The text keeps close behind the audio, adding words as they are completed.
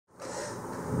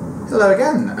Hello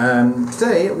again.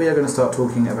 Today we are going to start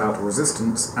talking about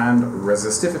resistance and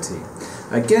resistivity.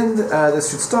 Again,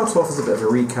 this should start off as a bit of a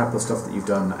recap of stuff that you've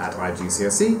done at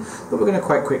CIE, but we're going to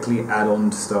quite quickly add on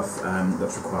to stuff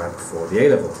that's required for the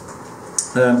A-level.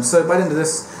 So by the end of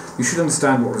this, you should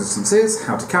understand what resistance is,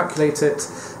 how to calculate it,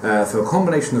 for a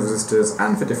combination of resistors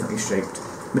and for differently shaped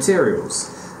materials.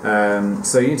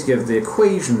 So you need to give the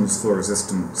equations for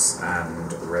resistance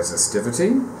and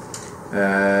resistivity.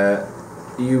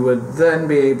 You would then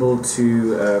be able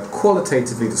to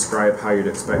qualitatively describe how you'd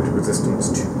expect resistance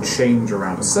to change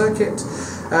around a circuit,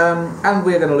 and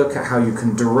we're going to look at how you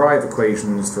can derive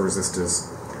equations for resistors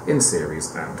in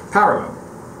series and parallel.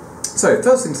 So,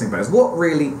 first thing to think about is what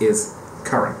really is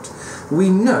current. We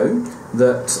know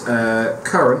that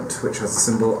current, which has the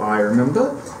symbol I,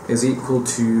 remember, is equal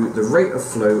to the rate of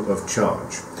flow of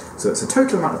charge. So it's a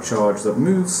total amount of charge that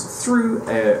moves through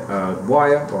a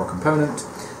wire or a component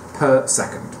per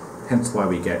second, hence why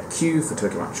we get Q for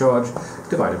total amount of charge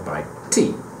divided by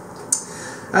T.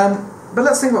 But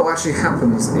let's think about what actually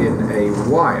happens in a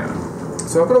wire.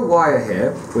 So I've got a wire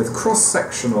here with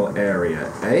cross-sectional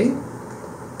area A,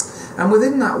 and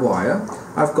within that wire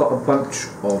I've got a bunch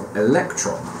of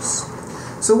electrons.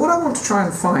 So what I want to try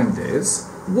and find is,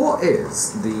 what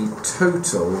is the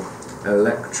total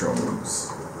electrons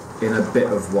in a bit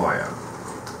of wire?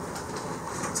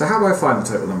 So how do I find the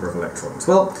total number of electrons?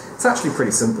 Well, it's actually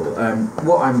pretty simple.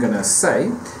 What I'm going to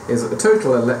say is that the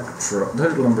total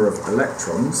number of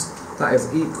electrons, that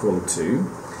is equal to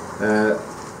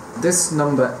this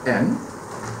number n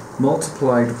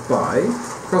multiplied by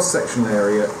cross-sectional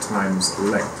area times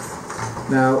length.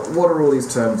 Now, what are all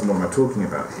these terms and what am I talking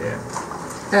about here?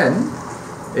 N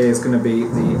is going to be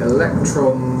the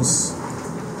electrons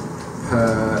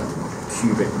per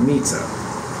cubic meter.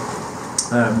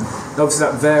 Obviously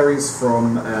that varies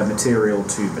from material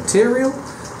to material,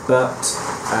 but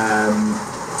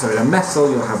so in a metal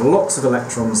you'll have lots of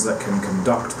electrons that can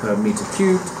conduct per meter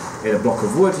cubed. In a block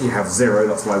of wood you have 0,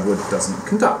 that's why wood doesn't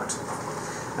conduct.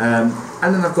 And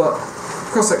then I've got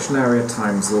cross-sectional area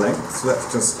times length, so let's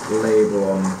just label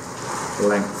on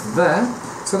length there.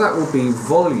 So that will be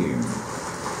volume.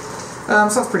 So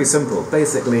that's pretty simple.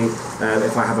 Basically,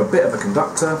 if I have a bit of a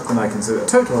conductor, then I can say that the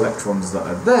total electrons that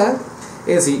are there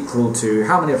is equal to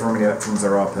however many electrons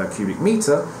there are per cubic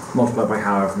meter multiplied by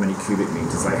however many cubic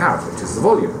meters I have, which is the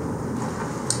volume.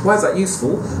 Why is that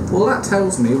useful? Well, that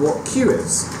tells me what Q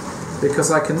is,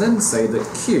 because I can then say that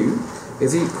Q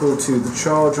is equal to the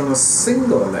charge on a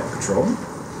single electron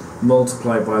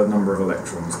multiplied by the number of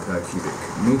electrons per cubic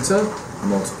meter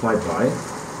multiplied by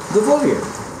the volume.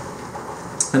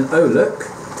 And oh look,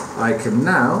 I can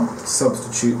now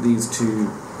substitute these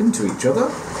two into each other,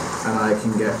 and I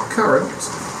can get current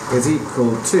is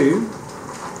equal to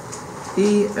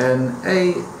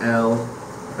ENAL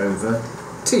over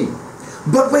T.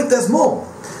 But wait, there's more!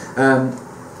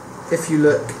 If you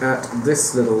look at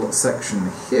this little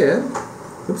section here,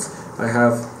 oops, I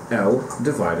have L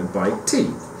divided by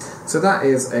T. So that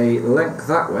is a length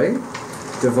that way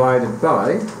divided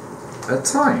by a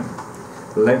time.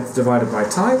 Length divided by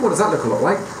time, what does that look a lot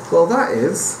like? Well, that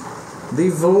is the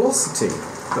velocity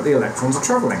that the electrons are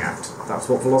travelling at. That's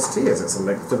what velocity is, it's a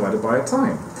length divided by a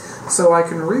time. So I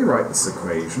can rewrite this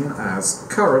equation as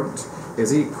current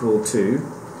is equal to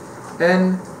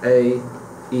NAEV.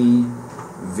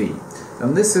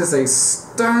 And this is a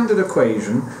standard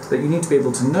equation that you need to be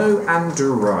able to know and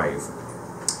derive.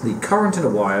 The current in a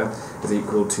wire is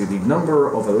equal to the number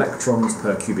of electrons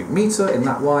per cubic meter in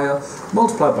that wire,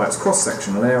 multiplied by its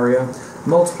cross-sectional area,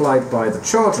 multiplied by the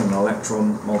charge on an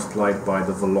electron, multiplied by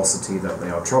the velocity that they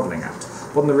are travelling at.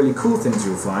 One of the really cool things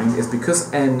you'll find is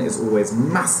because n is always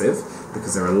massive,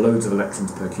 because there are loads of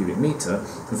electrons per cubic meter,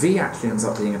 V actually ends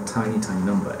up being a tiny, tiny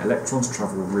number. Electrons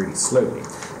travel really slowly,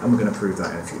 and we're going to prove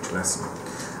that in a future lesson.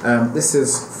 This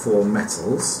is for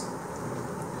metals,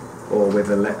 or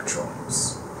with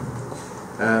electrons.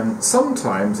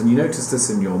 Sometimes, and you notice this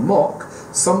in your mock,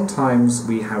 sometimes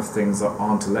we have things that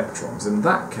aren't electrons. In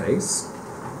that case,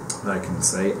 I can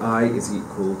say I is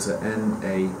equal to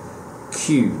NAQV,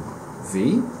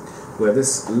 where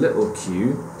this little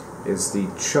q is the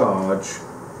charge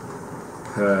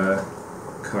per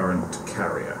current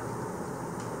carrier.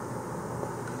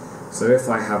 So if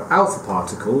I have alpha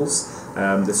particles,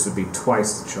 this would be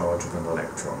twice the charge of an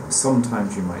electron.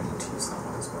 Sometimes you might need to use that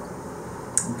one as well.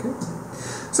 Okay.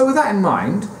 So with that in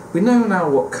mind, we know now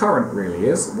what current really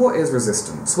is. What is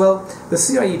resistance? Well, the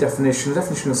CIE definition, the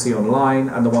definition you'll see online,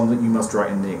 and the one that you must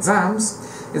write in the exams,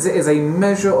 is it is a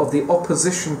measure of the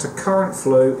opposition to current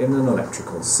flow in an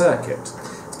electrical circuit.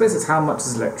 It's basically how much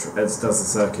does the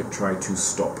circuit try to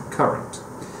stop current.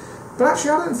 But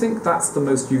actually, I don't think that's the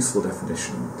most useful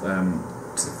definition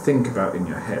to think about in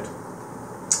your head.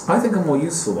 I think a more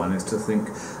useful one is to think,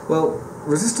 well,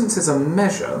 resistance is a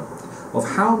measure of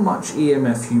how much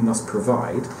EMF you must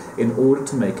provide in order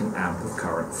to make an amp of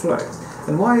current flow.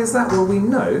 And why is that? Well, we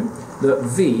know that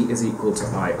V is equal to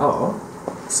IR,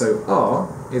 so R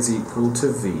is equal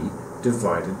to V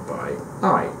divided by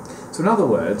I. So in other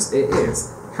words, it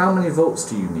is how many volts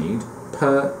do you need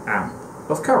per amp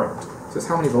of current. So it's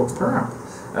how many volts per amp.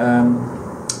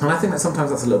 And I think that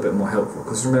sometimes that's a little bit more helpful,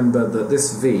 because remember that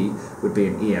this V would be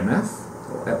an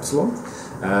EMF, or epsilon,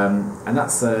 and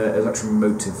that's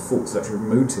electromotive force.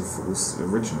 Electromotive force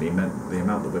originally meant the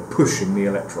amount that we're pushing the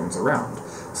electrons around.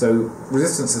 So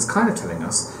resistance is kind of telling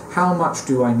us how much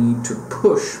do I need to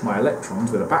push my electrons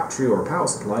with a battery or a power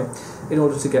supply in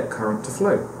order to get current to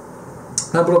flow.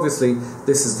 Now, but obviously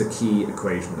this is the key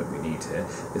equation that we need here.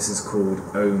 This is called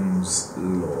Ohm's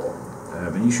law.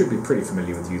 And you should be pretty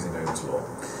familiar with using Ohm's law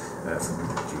from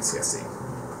GCSE.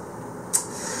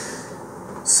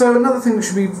 So another thing that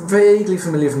should be vaguely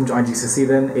familiar from IGCSE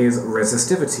then is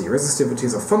resistivity. Resistivity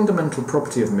is a fundamental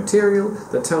property of the material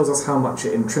that tells us how much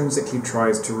it intrinsically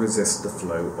tries to resist the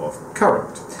flow of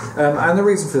current. And the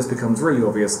reason for this becomes really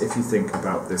obvious if you think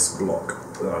about this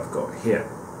block that I've got here.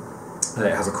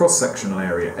 It has a cross-sectional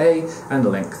area A and a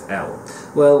length L.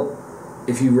 Well,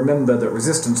 if you remember that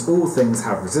resistance, all things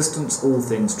have resistance, all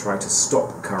things try to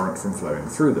stop current from flowing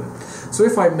through them. So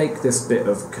if I make this bit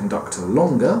of conductor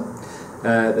longer,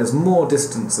 there's more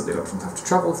distance that the electrons have to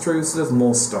travel through, so there's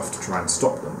more stuff to try and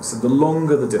stop them. So the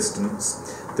longer the distance,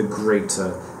 the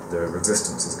greater the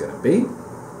resistance is going to be.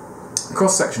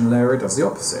 Cross-sectional area does the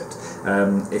opposite.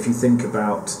 If you think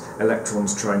about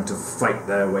electrons trying to fight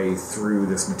their way through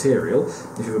this material,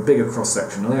 if you have a bigger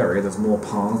cross-sectional area, there's more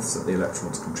paths that the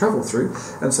electrons can travel through,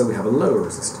 and so we have a lower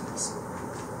resistance.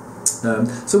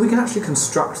 So we can actually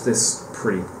construct this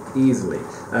pretty easily.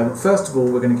 First of all,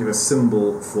 we're going to give a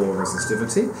symbol for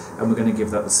resistivity, and we're going to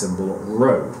give that the symbol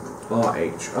ρ,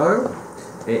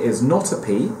 R-H-O. It is not a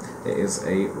P, it is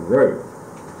a ρ.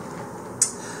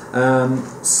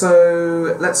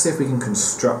 So let's see if we can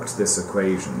construct this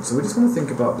equation. So we just want to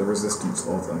think about the resistance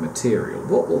of a material.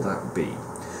 What will that be?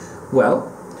 Well,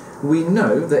 we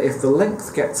know that if the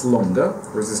length gets longer,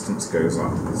 resistance goes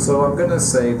up. So I'm going to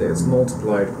say that it's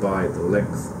multiplied by the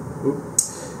length.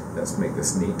 Let's make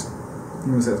this neat. I'm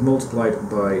going to say it's multiplied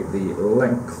by the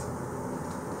length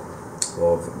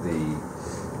of the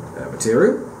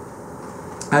material.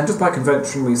 And just by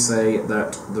convention we say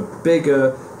that the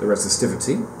bigger the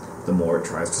resistivity, the more it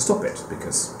tries to stop it,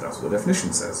 because that's what the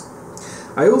definition says.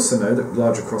 I also know that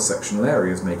larger cross-sectional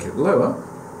areas make it lower,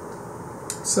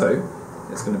 so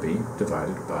it's going to be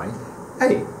divided by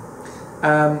A.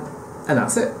 And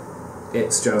that's it.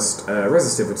 It's just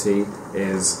resistivity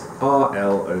is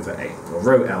RL over A, or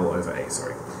rho L over A,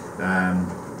 sorry.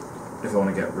 If I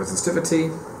want to get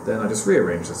resistivity, then I just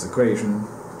rearrange this equation,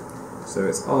 so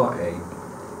it's RA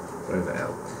over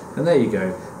L. And there you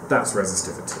go, that's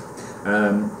resistivity.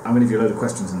 I'm going to give you a load of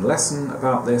questions in the lesson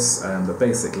about this, but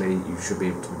basically you should be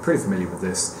able to be pretty familiar with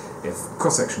this. If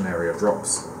cross-section area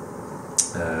drops,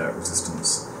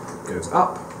 resistance goes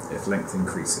up. If length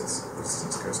increases,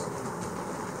 resistance goes up.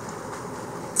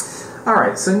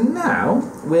 Alright, so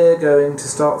now we're going to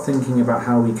start thinking about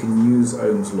how we can use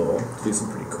Ohm's law to do some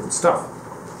pretty cool stuff.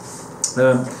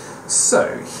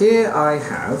 So here I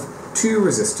have two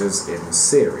resistors in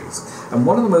series. And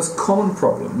one of the most common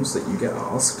problems that you get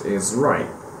asked is, right,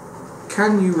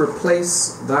 can you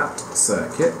replace that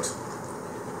circuit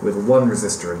with one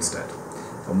resistor instead?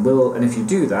 And if you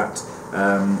do that,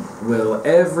 will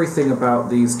everything about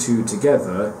these two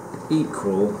together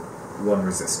equal one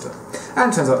resistor?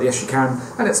 And it turns out, yes, you can,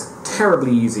 and it's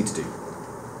terribly easy to do.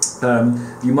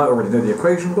 You might already know the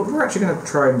equation, but we're actually going to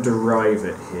try and derive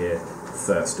it here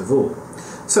first of all.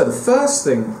 So the first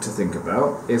thing to think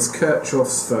about is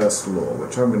Kirchhoff's first law,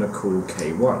 which I'm going to call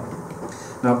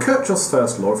K1. Now Kirchhoff's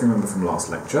first law, if you remember from last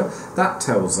lecture, that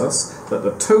tells us that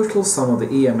the total sum of the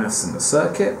EMFs in the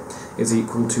circuit is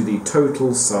equal to the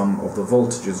total sum of the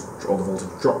voltages or the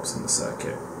voltage drops in the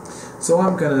circuit. So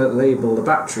I'm going to label the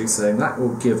battery saying that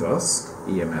will give us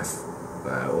EMF,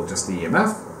 or just the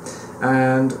EMF,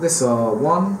 and this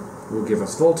R1 will give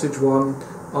us voltage 1,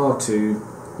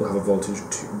 R2 will have a voltage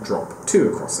drop 2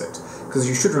 across it. Because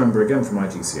you should remember again from my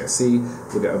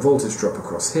GCSE, we'll get a voltage drop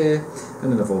across here,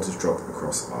 and then a voltage drop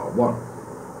across R1.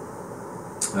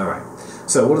 Alright,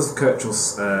 so what does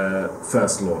Kirchhoff's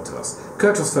first law tell us?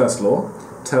 Kirchhoff's first law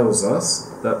tells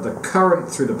us that the current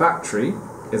through the battery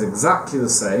is exactly the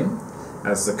same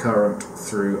as the current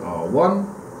through R1,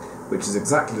 which is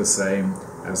exactly the same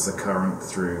as the current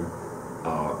through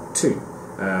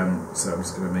R2. So I'm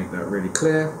just going to make that really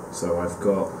clear. So I've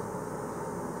got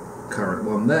current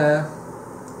 1 there,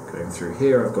 going through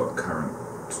here I've got current,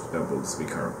 well, this will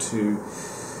be current 2,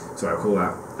 so I'll call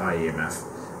that IEMF,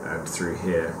 and through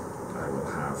here I will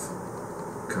have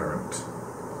current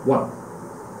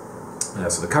 1.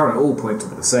 So the current all point to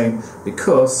be the same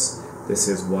because this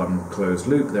is one closed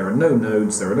loop, there are no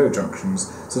nodes, there are no junctions,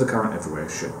 so the current everywhere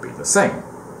should be the same.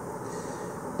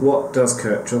 What does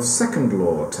Kirchhoff's second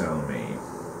law tell me?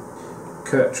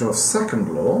 Kirchhoff's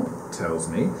second law tells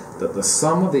me that the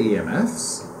sum of the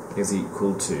EMFs is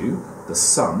equal to the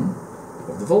sum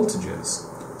of the voltages.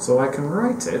 So I can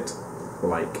write it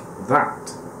like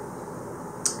that.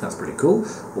 That's pretty cool.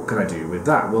 What can I do with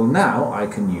that? Well, now I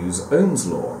can use Ohm's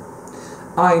law.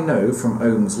 I know from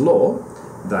Ohm's law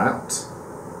that, so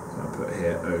I'll put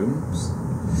here ohms,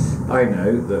 I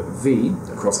know that V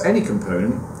across any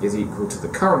component is equal to the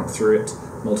current through it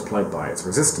multiplied by its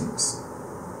resistance.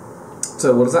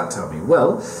 So what does that tell me?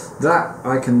 Well, that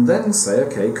I can then say,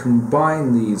 okay,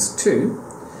 combine these two,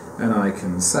 and I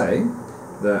can say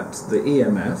that the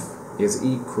EMF is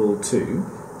equal to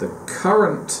the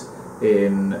current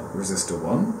in resistor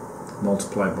 1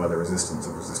 multiplied by the resistance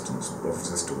of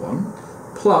resistor 1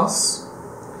 plus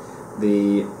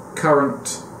the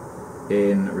current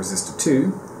in resistor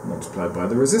 2 multiplied by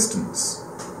the resistance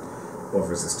of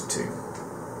resistor 2.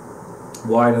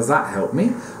 Why does that help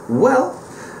me? Well,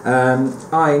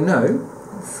 I know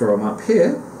from up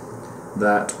here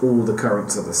that all the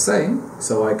currents are the same,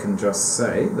 so I can just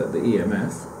say that the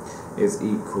EMF is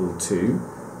equal to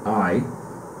I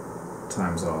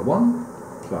times R1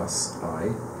 plus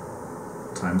I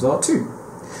times R2.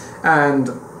 And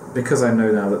because I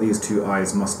know now that these two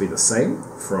I's must be the same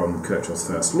from Kirchhoff's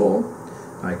first law,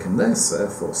 I can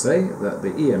therefore say that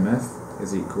the EMF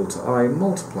is equal to I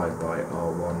multiplied by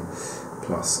R1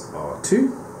 plus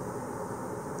R2.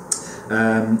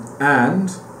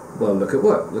 And, well, look at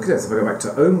this. If I go back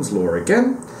to Ohm's law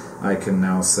again, I can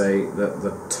now say that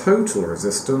the total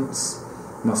resistance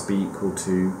must be equal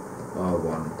to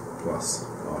R1 plus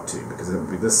R2, because it will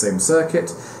be this same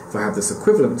circuit. If I have this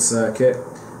equivalent circuit,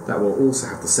 that will also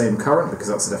have the same current, because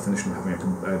that's the definition of having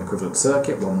an equivalent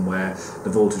circuit, one where the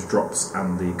voltage drops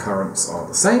and the currents are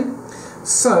the same.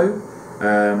 So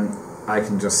I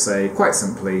can just say, quite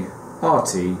simply,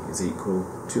 RT is equal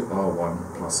to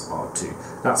R1 plus R2.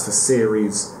 That's for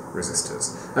series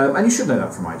resistors. And you should know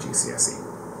that from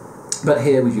IGCSE. But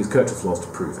here we've used Kirchhoff's laws to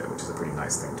prove it, which is a pretty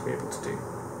nice thing to be able to do.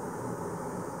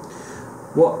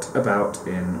 What about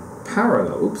in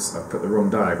parallel? Oops, I've put the wrong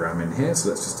diagram in here, so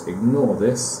let's just ignore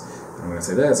this. I'm going to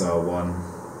say there's R1,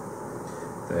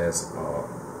 there's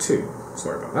R2.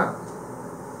 Sorry about that.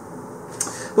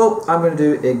 Well, I'm going to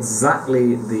do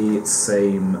exactly the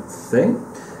same thing.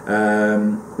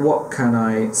 What can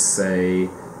I say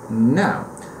now?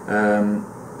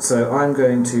 So I'm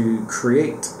going to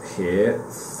create here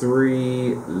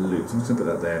 3 loops. I'm just going to put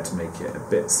that there to make it a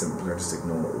bit simpler, just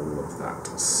ignore all of that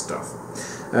stuff.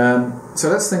 So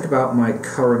let's think about my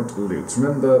current loops.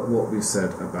 Remember what we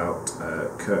said about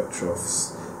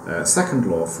Kirchhoff's second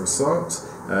law for a start.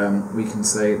 We can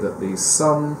say that the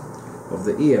sum of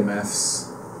the EMFs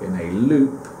in a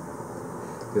loop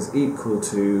is equal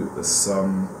to the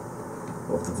sum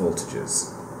of the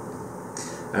voltages.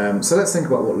 So let's think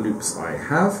about what loops I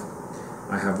have.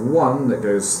 I have one that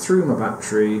goes through my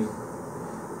battery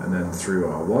and then through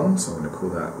R1, so I'm going to call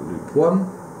that loop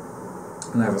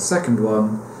 1. And I have a second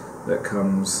one that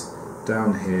comes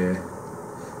down here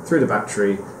through the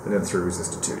battery and then through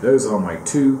resistor 2. Those are my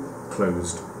 2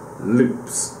 closed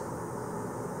loops.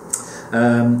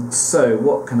 So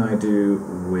what can I do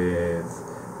with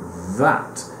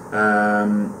that?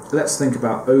 Let's think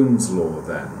about Ohm's law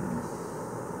then.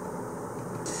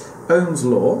 Ohm's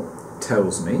law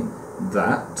tells me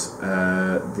that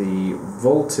the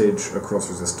voltage across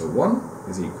resistor 1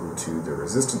 is equal to the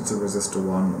resistance of resistor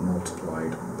 1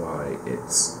 multiplied by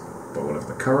whatever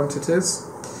the current it is,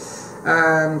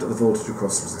 and the voltage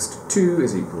across resistor 2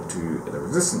 is equal to the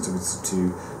resistance of resistor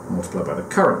 2 multiplied by the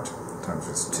current times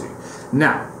resistor 2.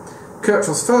 Now,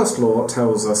 Kirchhoff's first law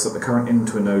tells us that the current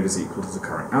into a node is equal to the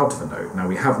current out of a node. Now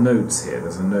we have nodes here,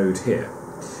 there's a node here.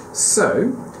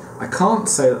 So, I can't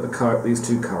say that these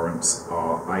two currents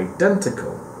are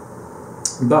identical.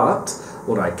 But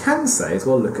what I can say is,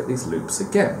 well, look at these loops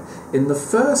again. In the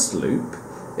first loop,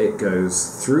 it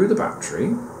goes through the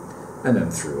battery and then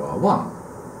through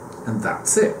R1. And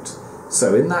that's it.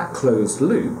 So in that closed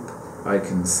loop, I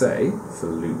can say, for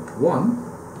loop 1,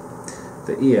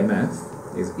 the EMF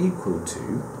is equal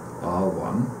to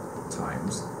R1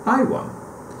 times I1.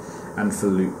 And for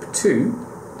loop 2,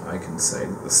 I can say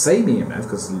that the same EMF,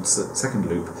 because the second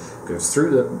loop goes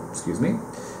through the,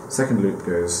 second loop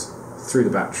goes through the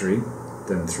battery,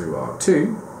 then through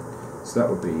R2, so that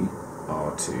would be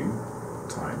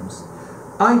R2 times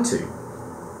I2.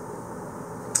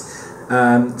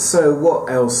 So what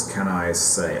else can I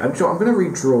say? I'm going to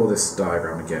redraw this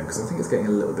diagram again because I think it's getting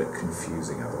a little bit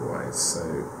confusing otherwise. So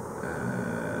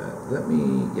let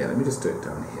me just do it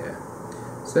down here.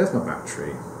 So there's my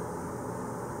battery.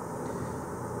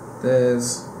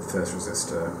 There's the first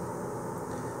resistor.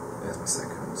 There's my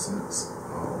second. So that's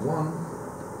R1.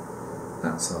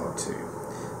 That's R2.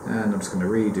 And I'm just going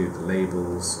to redo the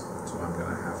labels. So I'm going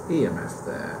to have EMF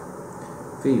there,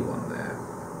 V1 there,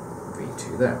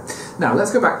 V2 there. Now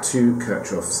let's go back to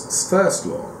Kirchhoff's first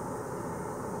law,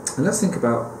 and let's think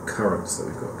about currents that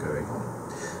we've got going on.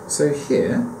 So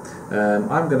here,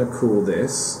 I'm going to call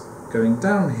this, going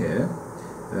down here,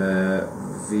 call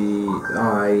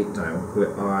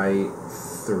it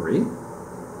I3.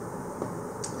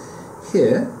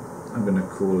 Here, I'm going to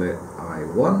call it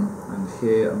I1, and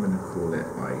here I'm going to call it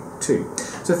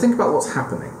I2. So think about what's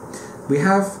happening. We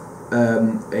have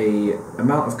a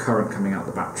amount of current coming out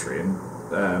the battery, and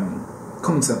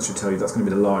common sense should tell you that's going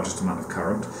to be the largest amount of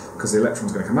current because the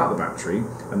electron's going to come out the battery,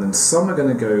 and then some are going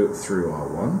to go through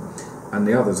R1 and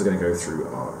the others are going to go through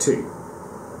R2.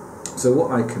 So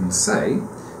what I can say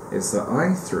is that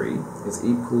I3 is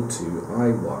equal to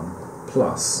I1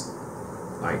 plus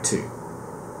I2,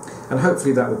 and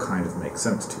hopefully that will kind of make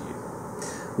sense to you.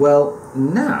 Well,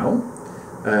 now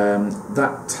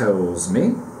that tells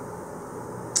me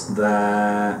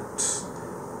that,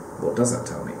 what does that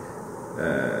tell me?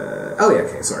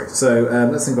 Sorry. So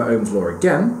let's think about Ohm's law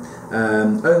again.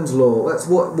 Ohm's law,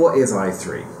 what is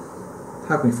I3?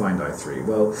 How can we find I3?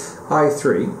 Well,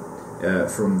 I3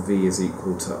 from V is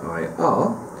equal to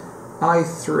IR.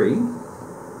 I3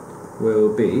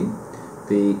 will be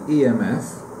the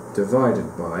EMF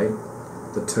divided by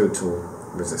the total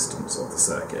resistance of the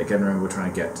circuit. Again, remember we're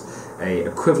trying to get a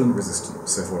equivalent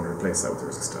resistance, so if we want to replace that with a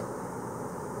resistor.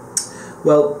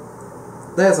 Well,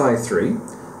 there's I3.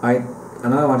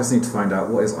 And now I just need to find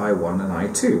out what is I1 and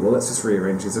I2. Well, let's just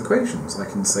rearrange these equations. I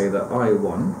can say that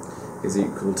I1 is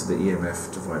equal to the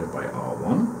EMF divided by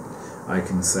R1. I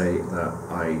can say that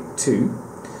I2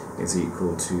 is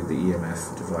equal to the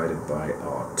EMF divided by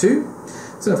R2.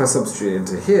 So if I substitute it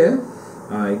into here,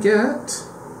 I get,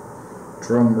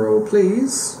 drum roll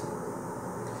please,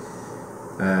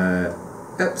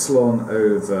 epsilon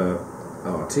over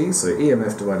RT, so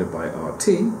EMF divided by RT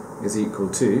is equal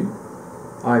to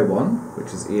I1,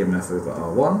 which is EMF over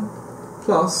R1,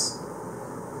 plus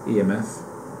EMF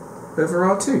over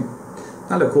R2.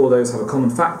 Now look, all those have a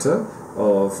common factor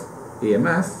of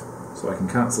EMF, so I can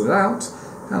cancel it out,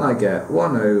 and I get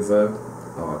 1 over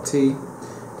RT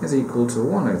is equal to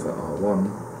 1 over R1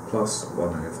 plus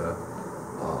 1 over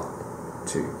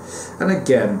R2. And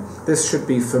again, this should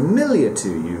be familiar to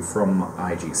you from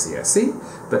IGCSE,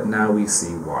 but now we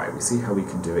see why. We see how we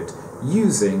can do it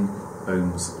using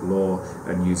Ohm's law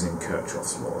and using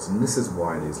Kirchhoff's laws, and this is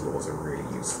why these laws are really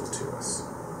useful to us.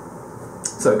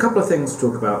 So a couple of things to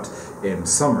talk about in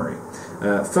summary.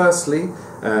 Firstly,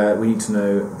 we need to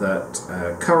know that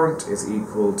current is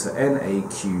equal to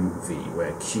NAQV,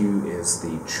 where Q is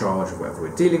the charge of whatever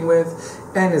we're dealing with,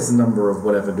 N is the number of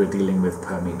whatever we're dealing with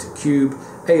per meter cube,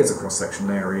 A is the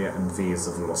cross-sectional area, and V is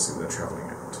the velocity that we're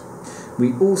travelling at.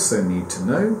 We also need to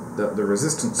know that the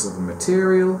resistance of a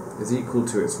material is equal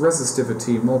to its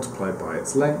resistivity multiplied by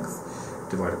its length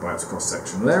divided by its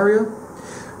cross-sectional area.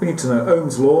 We need to know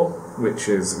Ohm's law, which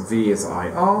is V is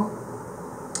IR.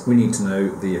 We need to know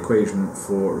the equation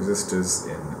for resistors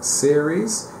in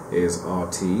series is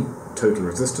RT, total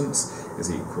resistance, is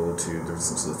equal to the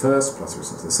resistance of the first plus the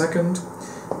resistance of the second.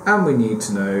 And we need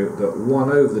to know that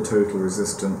 1 over the total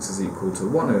resistance is equal to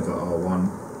 1 over R1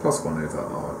 plus 1 over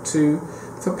R2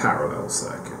 for parallel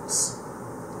circuits.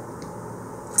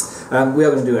 We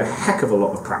are going to do a heck of a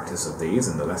lot of practice of these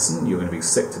in the lesson. You're going to be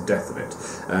sick to death of it.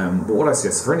 But what I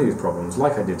suggest for any of these problems,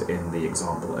 like I did in the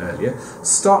example earlier,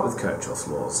 start with Kirchhoff's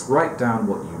laws. Write down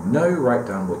what you know, write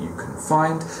down what you can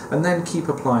find, and then keep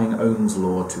applying Ohm's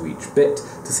law to each bit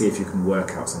to see if you can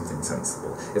work out something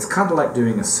sensible. It's kind of like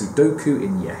doing a Sudoku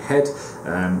in your head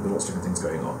with lots of different things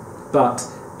going on. But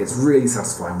it's really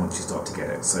satisfying once you start to get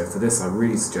it. So for this, I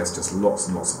really suggest just lots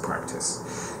and lots of practice.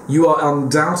 You are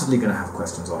undoubtedly going to have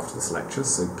questions after this lecture,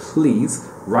 so please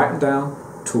write them down,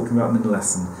 talk to me about them in the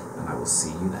lesson, and I will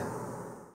see you then.